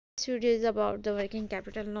Video is about the working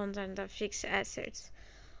capital loans and the fixed assets.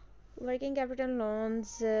 Working capital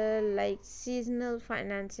loans like seasonal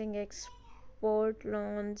financing, export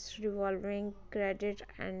loans, revolving credit,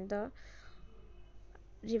 and the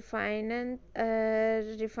refinance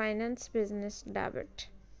business debit.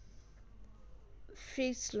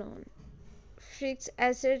 Fixed loan, fixed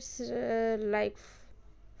assets like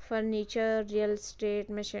furniture, real estate,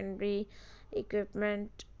 machinery,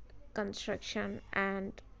 equipment, construction,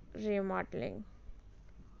 and remodeling.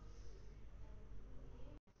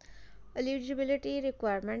 Eligibility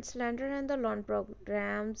requirements. Lender and the loan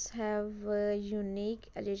programs have unique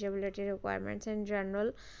eligibility requirements. In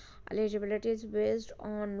general, eligibility is based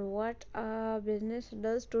on what a business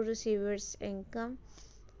does to receive its income,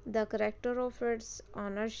 the character of its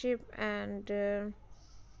ownership, and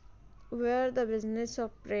where the business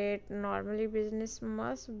operate. Normally, business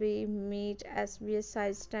must be meet SBA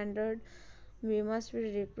size standard. We must be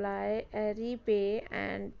repay,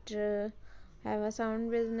 and have a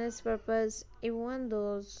sound business purpose. Even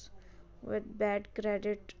those with bad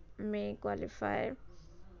credit may qualify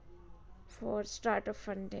for startup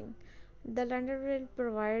funding. The lender will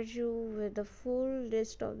provide you with the full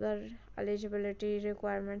list of the eligibility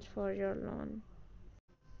requirements for your loan.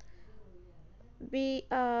 Be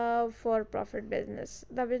a for profit business.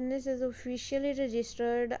 The business is officially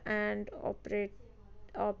registered and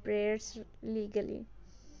operates legally.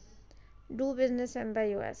 Do business in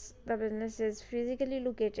the US. The business is physically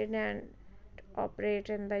located and operate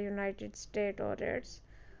in the United States or its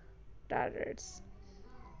targets.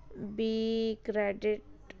 Be credit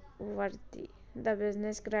worthy. The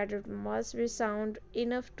business credit must be sound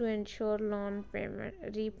enough to ensure loan payment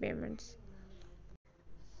repayments.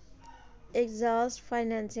 Exhaust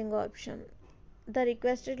financing option. The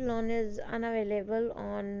requested loan is unavailable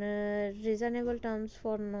on reasonable terms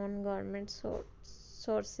for non-government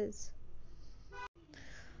sources.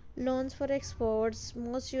 Loans for exports.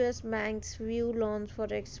 Most US banks view loans for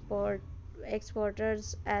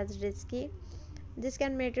exporters as risky. This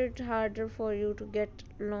can make it harder for you to get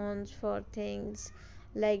loans for things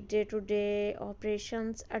like day-to-day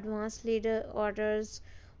operations, advanced leader orders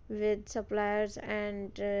with suppliers,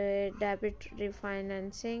 and debit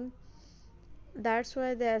refinancing. That's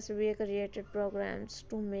why the SBA created programs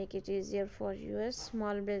to make it easier for US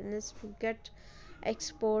small business to get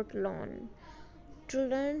export loan. To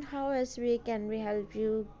learn how SBA can be help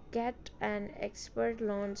you get an expert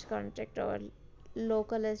loans, contact our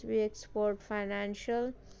local SBA export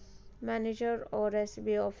financial manager or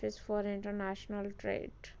SBA office for international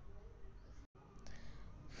trade.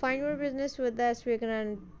 Find your business with the SBA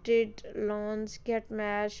granted loans, get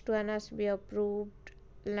matched to an SBA approved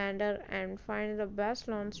lender, and find the best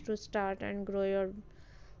loans to start and grow your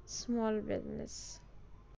small business.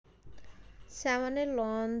 7A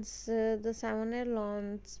loans. The 7A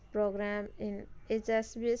loans program is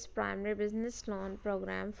SBA's primary business loan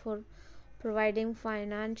program for providing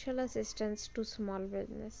financial assistance to small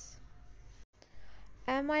business.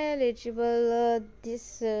 Am I eligible?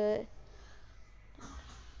 This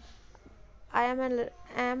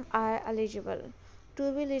am I eligible?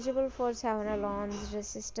 To be eligible for 7A loans,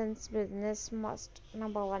 resistance business must: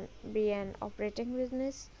 number one, be an operating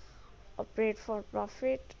business, operate for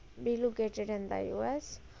profit, be located in the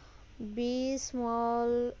US, be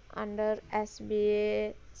small, under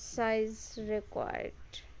SBA size required.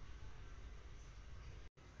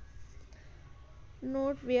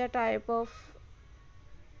 Not be a type of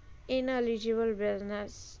ineligible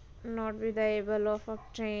business, not be the able of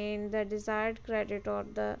obtain the desired credit or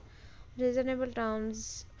the reasonable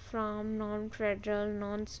terms from non-federal,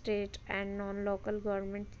 non-state, and non-local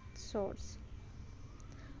government source.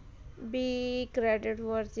 Be credit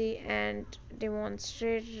worthy and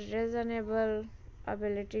demonstrate reasonable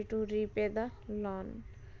ability to repay the loan.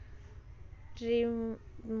 Read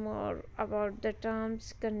more about the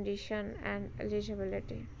terms, condition, and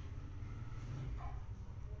eligibility.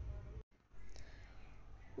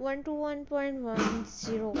 $1 to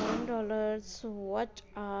 $1.101. What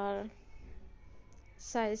are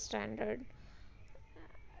size standard?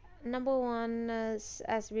 Number one,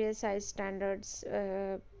 SBA size standards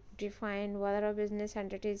define whether a business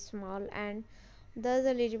entity is small and thus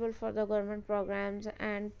eligible for the government programs,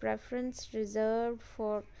 and preference reserved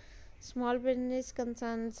for small business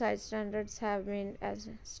concerned. Size standards have been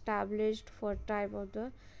established for type of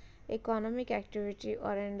the economic activity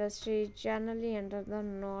or industry, generally under the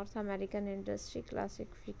North American Industry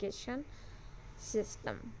Classification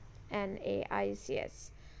System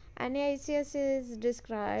 (NAICS). NAICS is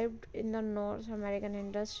described in the North American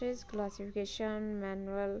Industries Classification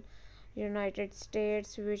Manual United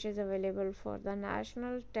States, which is available for the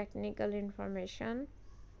National Technical Information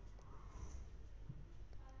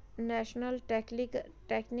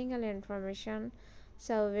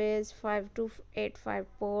Surveys 5285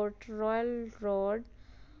 Port Royal Road,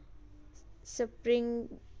 Springfield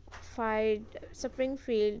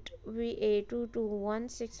VA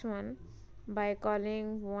 22161 by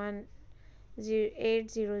calling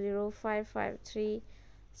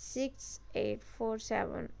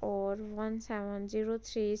 1-800-553-6847 or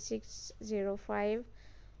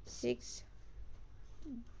 1703-605-6000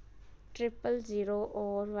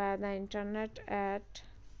 or via the internet at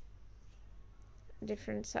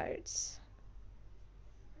different sites.